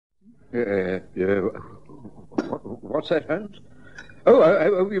What's that, Holmes?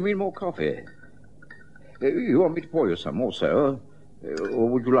 Oh, you mean more coffee? You want me to pour you some also? Or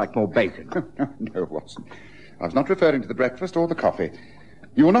would you like more bacon? No, Watson. I was not referring to the breakfast or the coffee.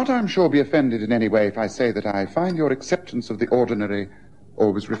 You will not, I'm sure, be offended in any way if I say that I find your acceptance of the ordinary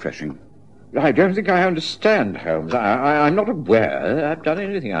always refreshing. I don't think I understand, Holmes. I'm not aware I've done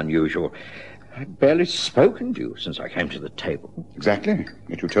anything unusual. I've barely spoken to you since I came to the table. Exactly.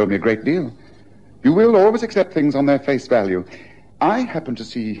 Yet you told me a great deal. You will always accept things on their face value. I happen to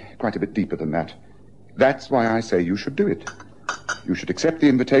see quite a bit deeper than that. That's why I say you should do it. You should accept the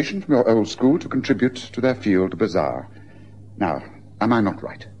invitation from your old school to contribute to their field bazaar. Now, am I not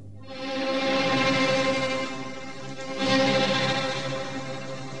right?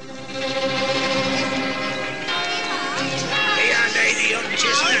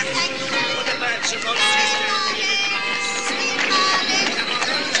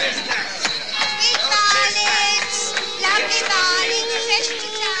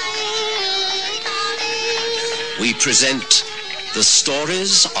 We present the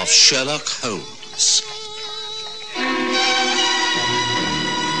stories of Sherlock Holmes.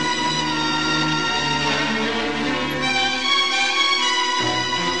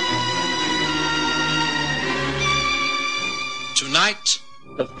 Tonight,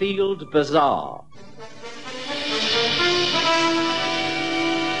 The Field Bazaar.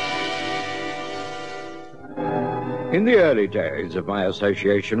 In the early days of my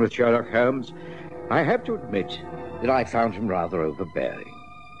association with Sherlock Holmes, I have to admit that I found him rather overbearing.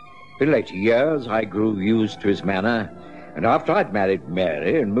 In later years, I grew used to his manner, and after I'd married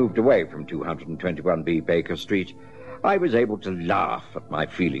Mary and moved away from 221B Baker Street, I was able to laugh at my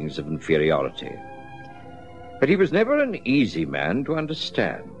feelings of inferiority. But he was never an easy man to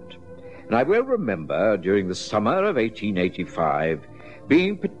understand, and I will remember during the summer of 1885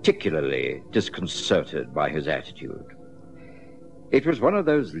 being particularly disconcerted by his attitude. It was one of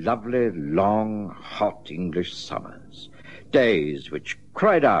those lovely, long, hot English summers, days which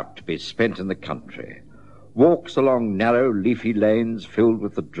cried out to be spent in the country, walks along narrow, leafy lanes filled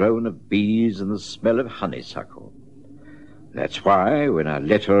with the drone of bees and the smell of honeysuckle. That's why, when our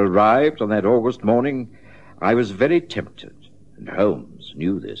letter arrived on that August morning, I was very tempted, and Holmes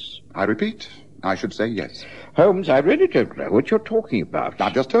knew this. I repeat, I should say yes. Holmes, I really don't know what you're talking about.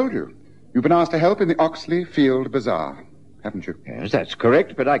 I've just told you. You've been asked to help in the Oxley Field Bazaar, haven't you? Yes, that's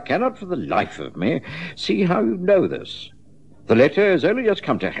correct, but I cannot for the life of me see how you know this. The letter has only just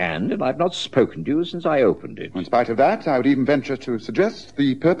come to hand, and I've not spoken to you since I opened it. In spite of that, I would even venture to suggest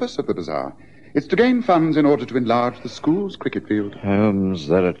the purpose of the bazaar. It's to gain funds in order to enlarge the school's cricket field. Holmes,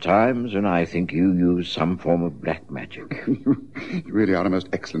 there are times when I think you use some form of black magic. You really are a most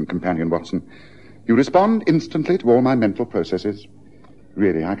excellent companion, Watson. You respond instantly to all my mental processes.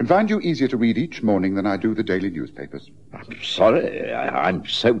 Really, I can find you easier to read each morning than I do the daily newspapers. I'm sorry, I'm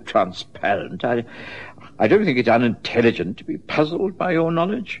so transparent. I don't think it's unintelligent to be puzzled by your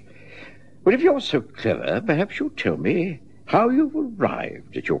knowledge. But if you're so clever, perhaps you'll tell me how you've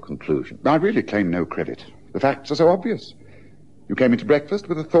arrived at your conclusion. I really claim no credit. The facts are so obvious. You came into breakfast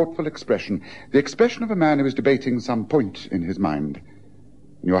with a thoughtful expression, the expression of a man who is debating some point in his mind.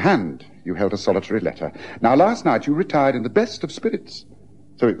 In your hand, you held a solitary letter. Now, last night you retired in the best of spirits.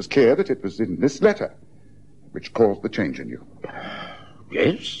 So it was clear that it was in this letter which caused the change in you.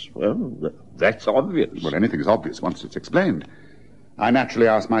 Yes, well, that's obvious. Well, anything is obvious once it's explained. I naturally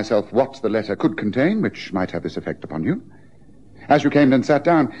asked myself what the letter could contain which might have this effect upon you. As you came and sat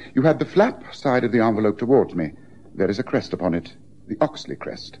down, you had the flap side of the envelope towards me. There is a crest upon it, the Oxley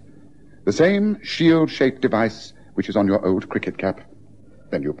crest. The same shield-shaped device which is on your old cricket cap.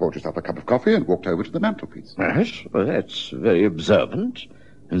 Then you poured yourself a cup of coffee and walked over to the mantelpiece. Yes, well, that's very observant.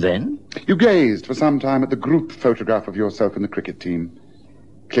 And then? You gazed for some time at the group photograph of yourself in the cricket team.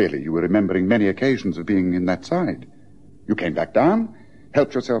 Clearly, you were remembering many occasions of being in that side. You came back down,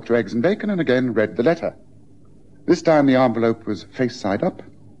 helped yourself to eggs and bacon, and again read the letter. This time the envelope was face side up.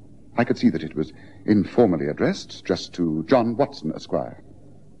 I could see that it was informally addressed, just to John Watson, Esquire.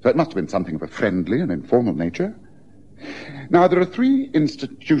 So it must have been something of a friendly and informal nature. Now, there are three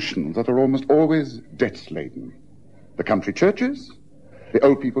institutions that are almost always debt-laden. The country churches, the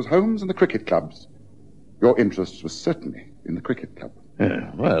old people's homes, and the cricket clubs. Your interest was certainly in the cricket club.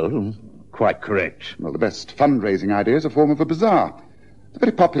 Well, quite correct. Well, the best fundraising idea is a form of a bazaar. It's a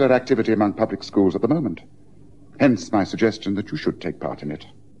very popular activity among public schools at the moment. Hence my suggestion that you should take part in it.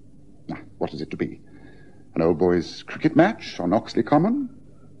 Now, what is it to be? An old boys' cricket match on Oxley Common?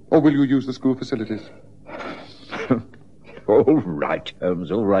 Or will you use the school facilities? All right,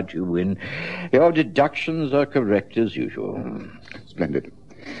 Holmes, all right, you win. Your deductions are correct as usual. Splendid.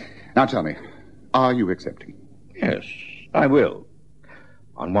 Now, Now tell me, are you accepting? Yes, I will.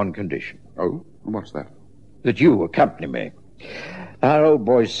 On one condition. Oh, what's that? That you accompany me. Our old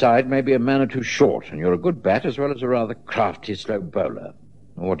boy's side may be a man or two short, and you're a good bat as well as a rather crafty slow bowler.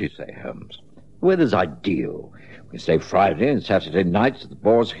 What do you say, Holmes? The weather's ideal. We stay Friday and Saturday nights at the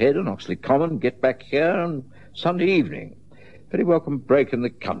Boar's Head on Oxley Common, get back here on Sunday evening. Very welcome break in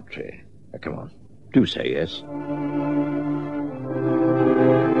the country. Now, come on, do say yes.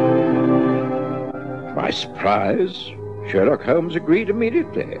 To my surprise, Sherlock Holmes agreed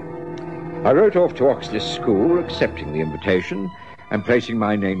immediately. I wrote off to Oxley School, accepting the invitation and placing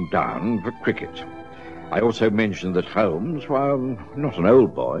my name down for cricket. I also mentioned that Holmes, while not an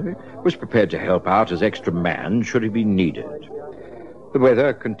old boy, was prepared to help out as extra man should he be needed. The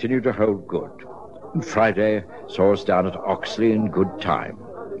weather continued to hold good, and Friday saw us down at Oxley in good time.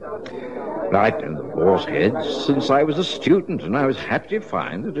 I'd known the Boar's Head since I was a student, and I was happy to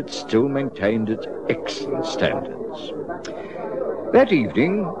find that it still maintained its excellent standards. That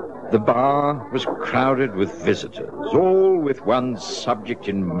evening, the bar was crowded with visitors, all with one subject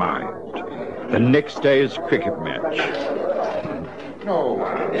in mind: the next day's cricket match. Oh,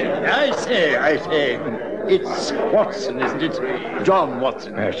 I say. It's Watson, isn't it? John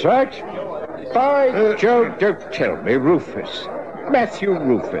Watson. That's right. By Jove, don't tell me, Rufus. Matthew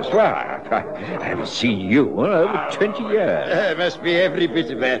Rufus. Well, I haven't seen you in over 20 years. Must be every bit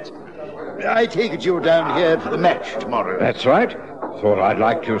of that. I take it you're down here for the match tomorrow. That's right. Thought I'd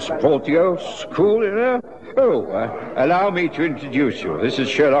like to support the old school, you know. Allow me to introduce you. This is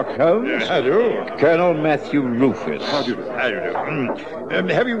Sherlock Holmes. How do? Colonel Matthew Rufus. How do you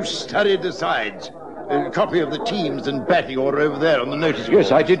do? Have you studied the sides? A copy of the teams and batting order over there on the notice board.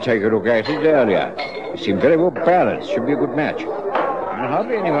 Yes, I did take a look at it earlier. It seemed very well balanced. Should be a good match.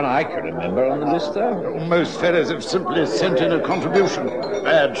 Hardly anyone I can remember on the list, though. Most fellows have simply sent in a contribution.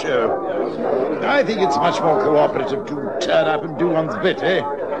 Bad show. I think it's much more cooperative to turn up and do one's bit, eh?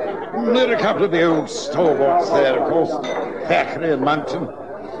 There are a couple of the old stalwarts there, of course. Thackeray and Monckton.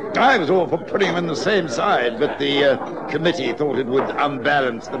 I was all for putting them in the same side, but the committee thought it would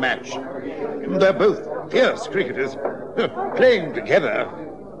unbalance the match. They're both fierce cricketers. Playing together,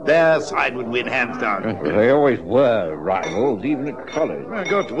 their side would win hands down. They always were rivals, even at college. It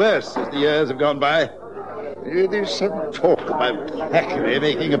got worse as the years have gone by. There's some talk about Thackeray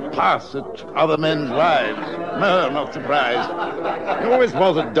making a pass at other men's wives. No, I'm not surprised. He always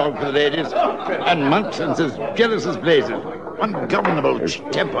was a dog for the ladies. And Monckton's as jealous as blazes. Ungovernable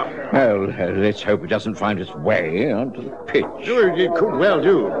temper. Well, let's hope it doesn't find its way onto the pitch. Sure, it could well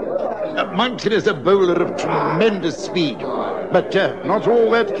do. Monckton is a bowler of tremendous speed, but not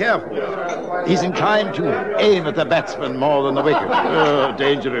all that careful. He's inclined to aim at the batsman more than the wicket. Oh,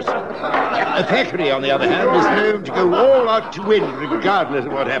 dangerous. Thackeray, on the other hand, is known to go all out to win, regardless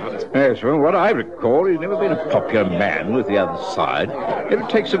of what happens. Yes, from what I recall, he's never been a popular man with the other side. Never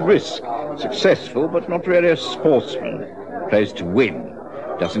takes a risk. Successful, but not really a sportsman. Plays to win.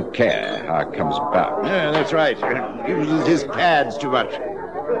 Doesn't care how it comes about. Yeah, that's right. Uses his pads too much.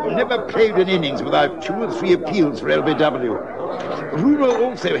 Never played an innings without 2 or 3 appeals for LBW. Rumour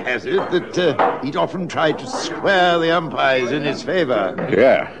also has it that he'd often tried to square the umpires in his favour.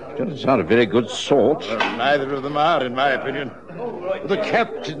 Yeah, doesn't sound a very good sort. Well, neither of them are, in my opinion. The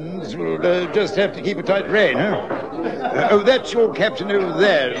captains will just have to keep a tight rein, huh? Oh, that's your captain over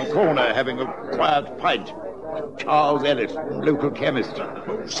there in the corner having a quiet pint. Charles Ellis, local chemist.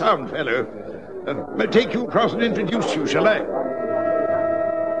 Sound fellow. Take you across and introduce you, shall I?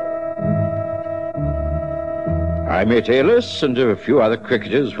 I met Ellis and a few other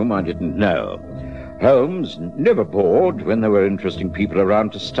cricketers whom I didn't know. Holmes, never bored when there were interesting people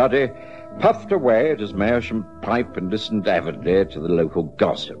around to study, puffed away at his meerschaum pipe and listened avidly to the local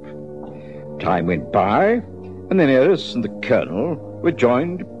gossip. Time went by, and then Ellis and the Colonel were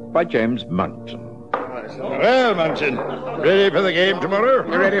joined by James Monckton. Well, Monckton, ready for the game tomorrow?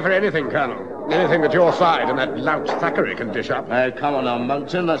 You're ready for anything, Colonel. Anything that your side and that lout Thackeray can dish up. Come on now,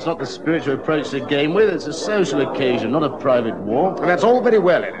 Monckton. That's not the spirit to approach the game with. It's a social occasion, not a private war. And that's all very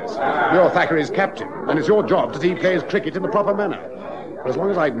well, Ellis. You're Thackeray's captain, and it's your job to see he plays cricket in the proper manner. But as long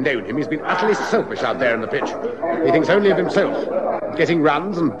as I've known him, he's been utterly selfish out there in the pitch. He thinks only of himself, getting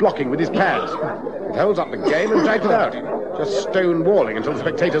runs and blocking with his pads. It holds up the game and drags it out, just stonewalling until the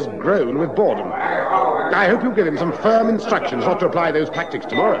spectators groan with boredom. I hope you give him some firm instructions not to apply those tactics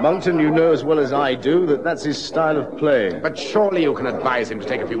tomorrow. Monckton, you know as well as I do that that's his style of play. But surely you can advise him to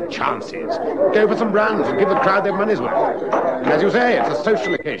take a few chances. Go for some runs and give the crowd their money's worth. And as you say, it's a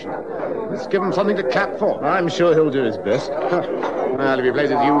social occasion. Let's give him something to clap for. I'm sure he'll do his best. Well, if he plays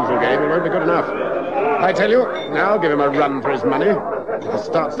his usual game, it won't be good enough. I tell you, now give him a run for his money.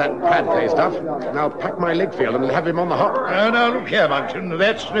 Starts that pad play stuff, and I'll pack my leg field and have him on the hop. Now, look here, Monkton.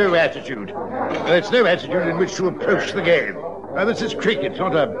 That's no attitude. That's no attitude in which to approach the game. Now, this is cricket,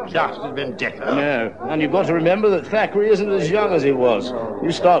 not a blasted vendetta. No, and you've got to remember that Thackeray isn't as young as he was.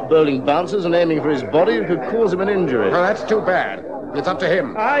 You start bowling bouncers and aiming for his body, it could cause him an injury. Well, that's too bad. It's up to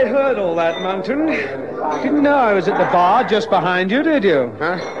him. I heard all that, Monkton. Didn't know I was at the bar just behind you, did you?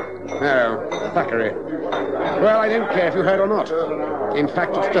 Huh? No, Thackeray. Well, I don't care if you heard or not. In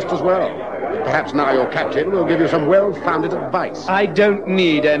fact, it's just as well. Perhaps now your captain will give you some well-founded advice. I don't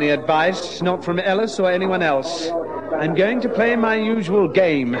need any advice, not from Ellis or anyone else. I'm going to play my usual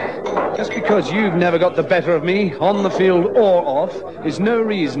game. Just because you've never got the better of me, on the field or off, is no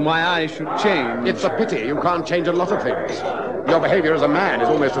reason why I should change. It's a pity you can't change a lot of things. Your behavior as a man is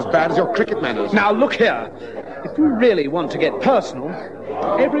almost as bad as your cricket manners. Now, look here. If you really want to get personal,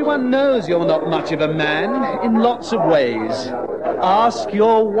 everyone knows you're not much of a man in lots of ways. Ask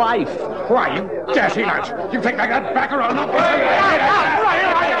your wife. Why, you dirty lout! You take that back or I'll not...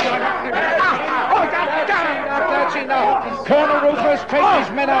 That's enough. Colonel Rufus, take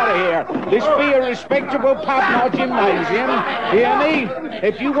these men out of here. This be a respectable pub, not gymnasium. Hear me?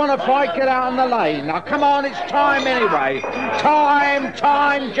 If you want to fight, get out on the lane. Now, come on, it's time anyway.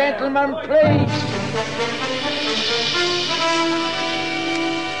 Time, gentlemen, please.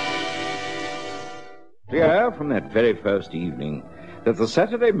 Clear from that very first evening that the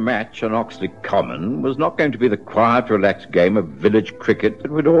Saturday match on Oxley Common was not going to be the quiet, relaxed game of village cricket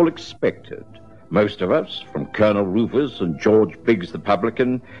that we'd all expected. Most of us, from Colonel Rufus and George Biggs the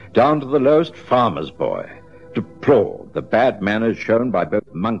publican, down to the lowest farmer's boy, deplored the bad manners shown by both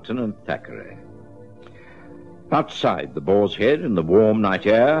Monkton and Thackeray. Outside the Boar's Head in the warm night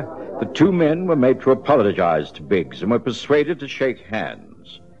air, the two men were made to apologize to Biggs and were persuaded to shake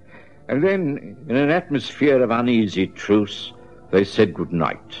hands. And then, in an atmosphere of uneasy truce, they said good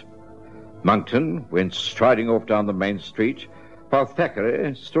night. Monkton went striding off down the main street, while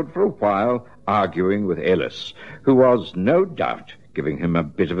Thackeray stood for a while arguing with Ellis, who was, no doubt, giving him a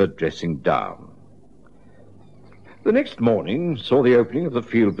bit of a dressing down. The next morning saw the opening of the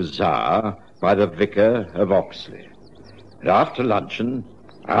field bazaar by the vicar of Oxley. And after luncheon,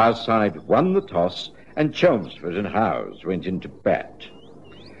 our side won the toss, and Chelmsford and Howes went in to bat.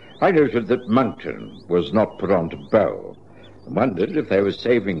 I noted that Monkton was not put on to bowl, and wondered if they were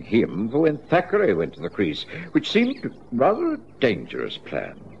saving him for when Thackeray went to the crease, which seemed rather a dangerous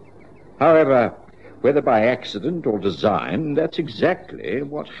plan. However, whether by accident or design, that's exactly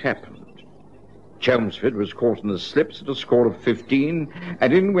what happened. Chelmsford was caught in the slips at a score of 15,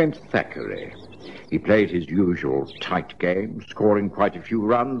 and in went Thackeray. He played his usual tight game, scoring quite a few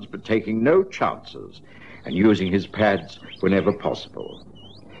runs, but taking no chances, and using his pads whenever possible.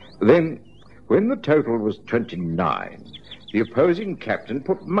 Then, when the total was 29, the opposing captain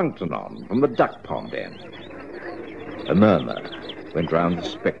put Monkton on from the duck pond end. A murmur went round the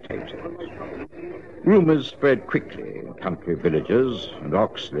spectators. Rumours spread quickly in country villages, and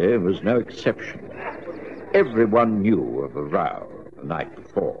Oxley was no exception. Everyone knew of a row the night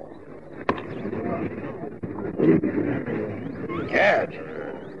before. Gad,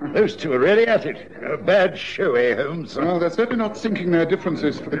 those two are really at it. A bad show, eh, Holmes? Well, they're certainly not sinking their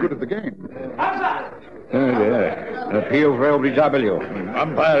differences for the good of the game. Oh, dear. An appeal for LBW.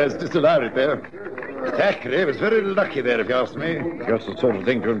 Umpire has disallowed it there. Thackeray was very lucky there, if you ask me. Just the sort of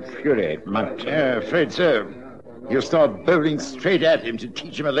thing to infuriate Monkton. Yeah, afraid so. You'll start bowling straight at him to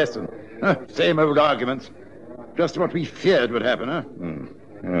teach him a lesson. Same old arguments. Just what we feared would happen, huh?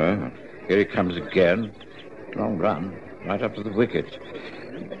 Oh, here he comes again. Long run, right up to the wicket.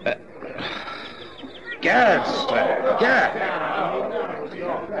 Gad,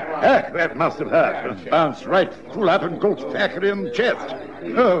 Heck, that must have hurt. It bounced right full up and caught Thackeray in the chest.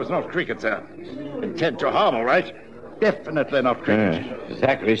 Oh, it was not cricket, sir. Intent to harm, all right. Definitely not cricket.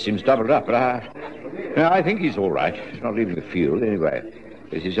 Thackeray seems doubled up, but I think he's all right. He's not leaving the field, anyway.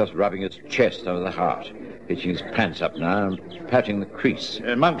 He's just rubbing his chest under the heart, hitching his pants up now and patting the crease.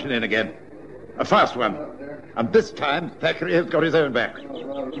 Monkton in again. A fast one. And this time, Thackeray has got his own back.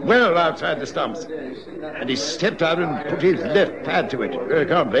 Well outside the stumps. And he stepped out and put his left pad to it.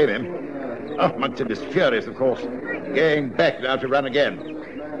 Can't blame him. Oh, Monkton is furious, of course. Going back now to run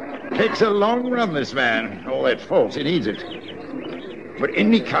again. Takes a long run, this man. All that faults, he needs it. But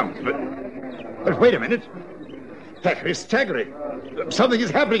in he comes. But wait a minute. Thackeray's staggering. Something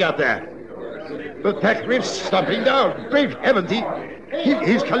is happening out there. But Thackeray's slumping down. Great heavens,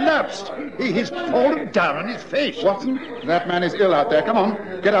 he's collapsed. He's fallen down on his face. Watson, that man is ill out there. Come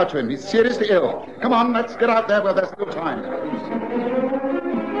on, get out to him. He's seriously ill. Come on, let's get out there while there's still time.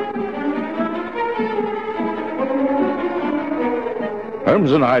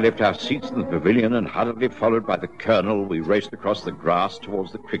 Holmes and I left our seats in the pavilion and, hurriedly followed by the colonel, we raced across the grass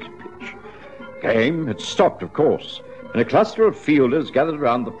towards the cricket pitch. Game had stopped, of course, and a cluster of fielders gathered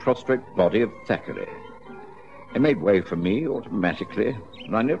around the prostrate body of Thackeray. They made way for me automatically,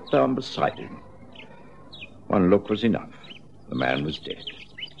 and I knelt down beside him. One look was enough. The man was dead.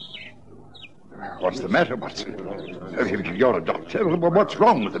 What's the matter, Watson? You're a doctor. What's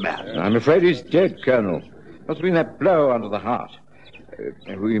wrong with the man? I'm afraid he's dead, Colonel. Must have been that blow under the heart.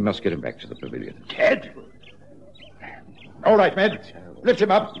 We must get him back to the pavilion. Dead? All right, men. Lift him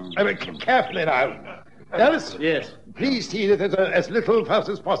up. Carefully now. Alice? Yes. Please see that there's as little fuss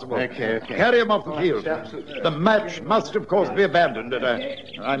as possible. Okay. Carry him off the field. The match must, of course, be abandoned, and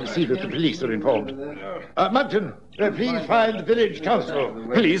I see that the police are informed. Monkton, please find the village constable.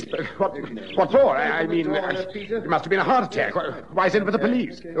 Police? What for? I mean, it must have been a heart attack. Why send for the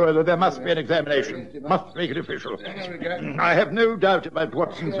police? Well, there must be an examination. Must make it official. I have no doubt about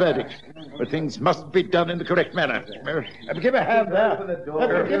Watson's verdict, but things must be done in the correct manner. Give a hand there.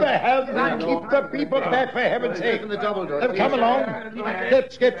 Give a hand and keep the people back, for heaven's sake. Come along.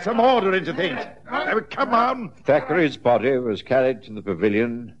 Let's get some order into things. Come on. Thackeray's body was carried to the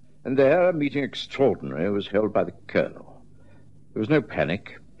pavilion, and there a meeting extraordinary was held by the colonel. There was no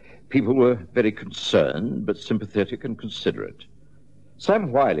panic. People were very concerned, but sympathetic and considerate.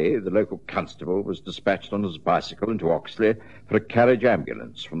 Sam Wiley, the local constable, was dispatched on his bicycle into Oxley for a carriage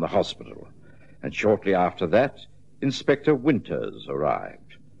ambulance from the hospital. And shortly after that, Inspector Winters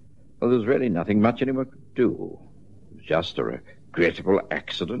arrived. Well, there was really nothing much anyone could do. It was just a regrettable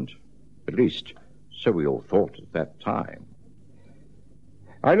accident. At least, so we all thought at that time.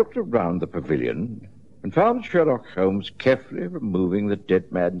 I looked around the pavilion and found Sherlock Holmes carefully removing the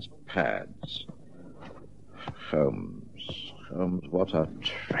dead man's pads. Holmes, what a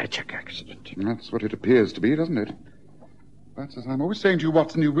tragic accident. That's what it appears to be, doesn't it? But as I'm always saying to you,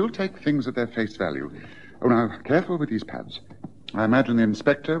 Watson, you will take things at their face value. Oh, now, careful with these pads. I imagine the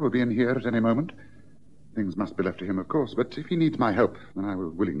inspector will be in here at any moment. Things must be left to him, of course, but if he needs my help, then I will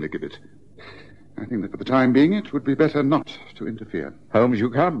willingly give it. I think that for the time being, it would be better not to interfere. Holmes, you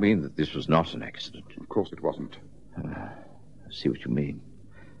can't mean that this was not an accident. Of course it wasn't. I see what you mean.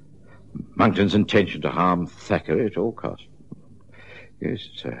 Monkton's intention to harm Thackeray at all costs. Yes,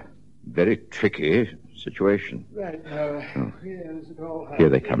 it's a very tricky situation. Right. Here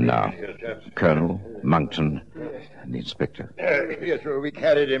they come now. Colonel, Monkton, and the inspector. Yes, well, we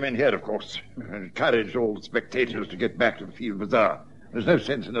carried him in here, of course. Encouraged all the spectators to get back to the field bazaar. There's no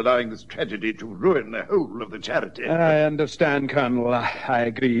sense in allowing this tragedy to ruin the whole of the charity. I understand, Colonel. I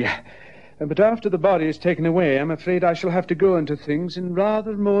agree. But after the body is taken away, I'm afraid I shall have to go into things in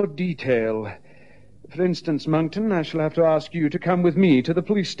rather more detail. For instance, Monkton, I shall have to ask you to come with me to the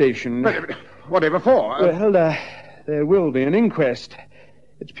police station. Whatever for? Well, there will be an inquest.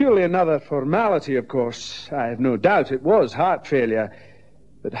 It's purely another formality, of course. I have no doubt it was heart failure.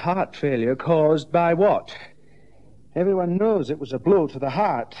 But heart failure caused by what? Everyone knows it was a blow to the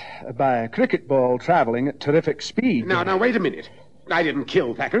heart by a cricket ball traveling at terrific speed. Now, wait a minute. I didn't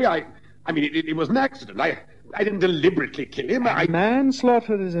kill Thackeray. I mean, it was an accident. I didn't deliberately kill him.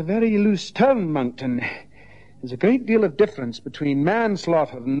 Manslaughter is a very loose term, Monkton. There's a great deal of difference between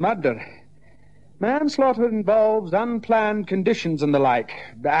manslaughter and murder. Manslaughter involves unplanned conditions and the like,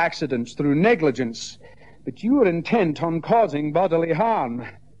 accidents through negligence. But you are intent on causing bodily harm.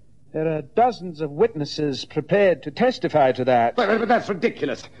 There are dozens of witnesses prepared to testify to that. But that's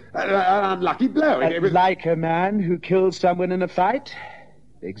ridiculous. An unlucky blow. Like a man who killed someone in a fight?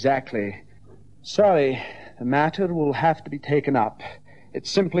 Exactly. Sorry, the matter will have to be taken up. It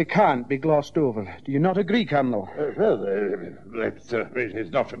simply can't be glossed over. Do you not agree, Colonel? It's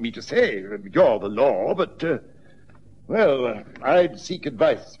not for me to say. You're the law, but... I'd seek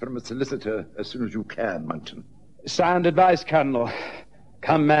advice from a solicitor as soon as you can, Monkton. Sound advice, Colonel.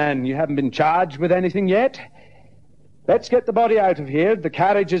 Come, man, you haven't been charged with anything yet. Let's get the body out of here. The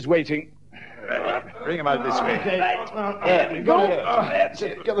carriage is waiting. Bring him out this way. There, go. That's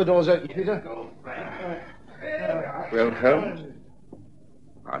it. Get the doors open, Peter. Well, Holmes,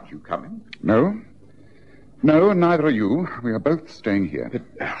 aren't you coming? No. No, neither are you. We are both staying here. But,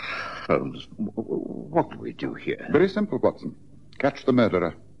 Holmes, what do we do here? Very simple, Watson. Catch the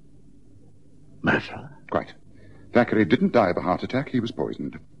murderer. Murderer? Quite. Thackeray didn't die of a heart attack. He was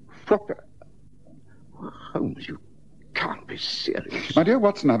poisoned. Doctor, Holmes, you can't be serious. My dear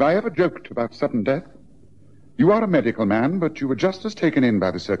Watson, have I ever joked about sudden death? You are a medical man, but you were just as taken in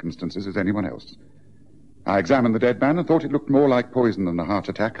by the circumstances as anyone else. I examined the dead man and thought it looked more like poison than a heart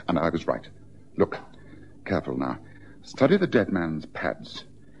attack, and I was right. Look, careful now. Study the dead man's pads.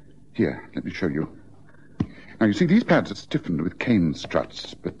 Here, let me show you. Now, you see, these pads are stiffened with cane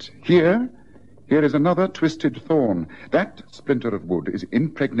struts, but here is another twisted thorn. That splinter of wood is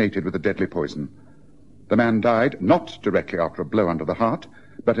impregnated with a deadly poison. The man died not directly after a blow under the heart,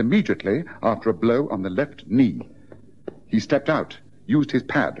 but immediately after a blow on the left knee. He stepped out, used his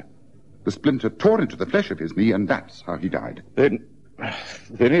pad. The splinter tore into the flesh of his knee, and that's how he died. Then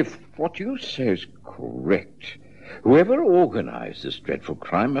if what you say is correct, whoever organized this dreadful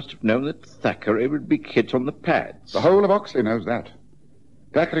crime must have known that Thackeray would be hit on the pads. The whole of Oxley knows that.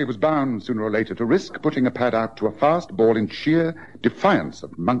 Thackeray was bound sooner or later to risk putting a pad out to a fast ball in sheer defiance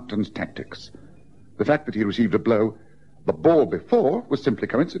of Monkton's tactics. The fact that he received a blow the ball before was simply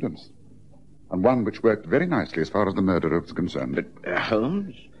coincidence, and one which worked very nicely as far as the murderer was concerned. But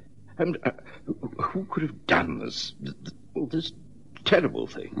Holmes? And who could have done this terrible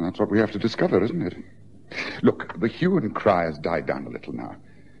thing? That's what we have to discover, isn't it? Look, the hue and cry has died down a little now.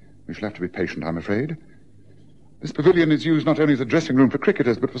 We shall have to be patient, I'm afraid. This pavilion is used not only as a dressing room for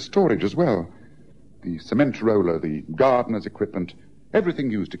cricketers, but for storage as well. The cement roller, the gardener's equipment,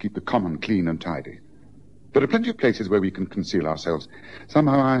 everything used to keep the common clean and tidy. There are plenty of places where we can conceal ourselves.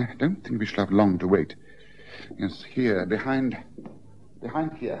 Somehow I don't think we shall have long to wait. Yes, here, behind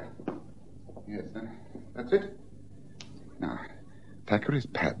here. Yes, that's it. Now, Thackeray's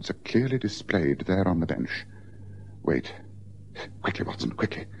pads are clearly displayed there on the bench. Wait. Quickly, Watson,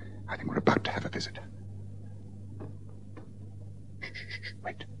 quickly. I think we're about to have a visit. Shh,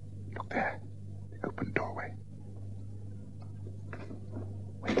 wait. Look there. The open doorway.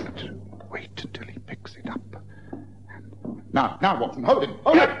 Wait until he picks it up. Now, Watson, hold him.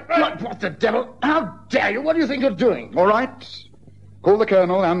 Hold him. What the devil? How dare you? What do you think you're doing? All right. Call the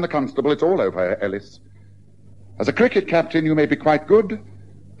colonel and the constable. It's all over, Ellis. As a cricket captain, you may be quite good,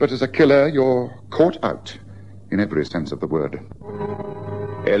 but as a killer, you're caught out, in every sense of the word.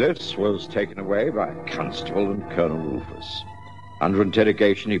 Ellis was taken away by Constable and Colonel Rufus. Under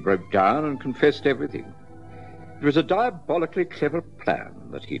interrogation, he broke down and confessed everything. It was a diabolically clever plan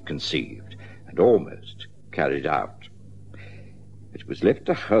that he'd conceived and almost carried out. It was left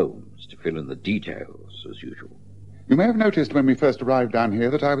to Holmes to fill in the details, as usual. You may have noticed when we first arrived down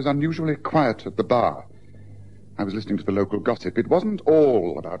here that I was unusually quiet at the bar. I was listening to the local gossip. It wasn't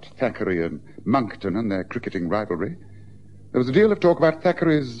all about Thackeray and Monkton and their cricketing rivalry. There was a deal of talk about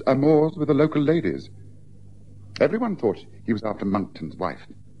Thackeray's amours with the local ladies. Everyone thought he was after Monkton's wife,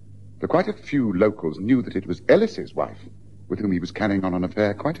 but quite a few locals knew that it was Ellis's wife with whom he was carrying on an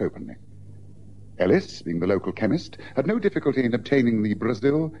affair quite openly. Ellis, being the local chemist, had no difficulty in obtaining the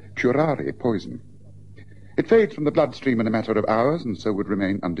Brazil curare poison. It fades from the bloodstream in a matter of hours, and so would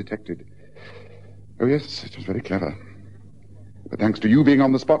remain undetected. Oh, yes, it was very clever. But thanks to you being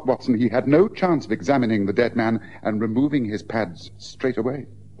on the spot, Watson, he had no chance of examining the dead man and removing his pads straight away.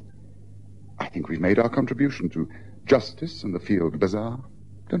 I think we've made our contribution to justice and the field bazaar,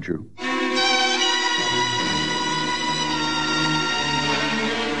 don't you?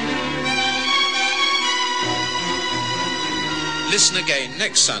 Listen again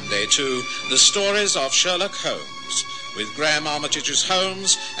next Sunday to The Stories of Sherlock Holmes, with Graham Armitage as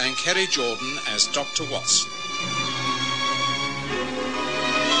Holmes and Kerry Jordan as Dr. Watson.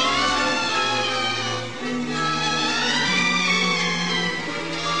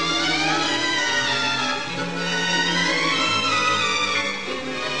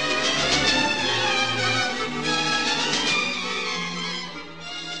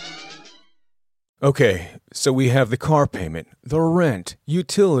 Okay, so we have the car payment, the rent,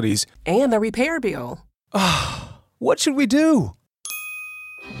 utilities, and the repair bill. What should we do?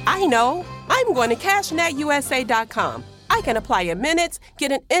 I know. I'm going to CashNetUSA.com. I can apply in minutes,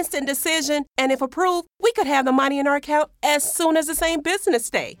 get an instant decision, and if approved, we could have the money in our account as soon as the same business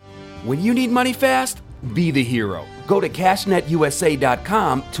day. When you need money fast, be the hero. Go to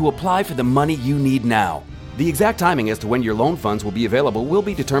CashNetUSA.com to apply for the money you need now. The exact timing as to when your loan funds will be available will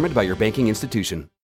be determined by your banking institution.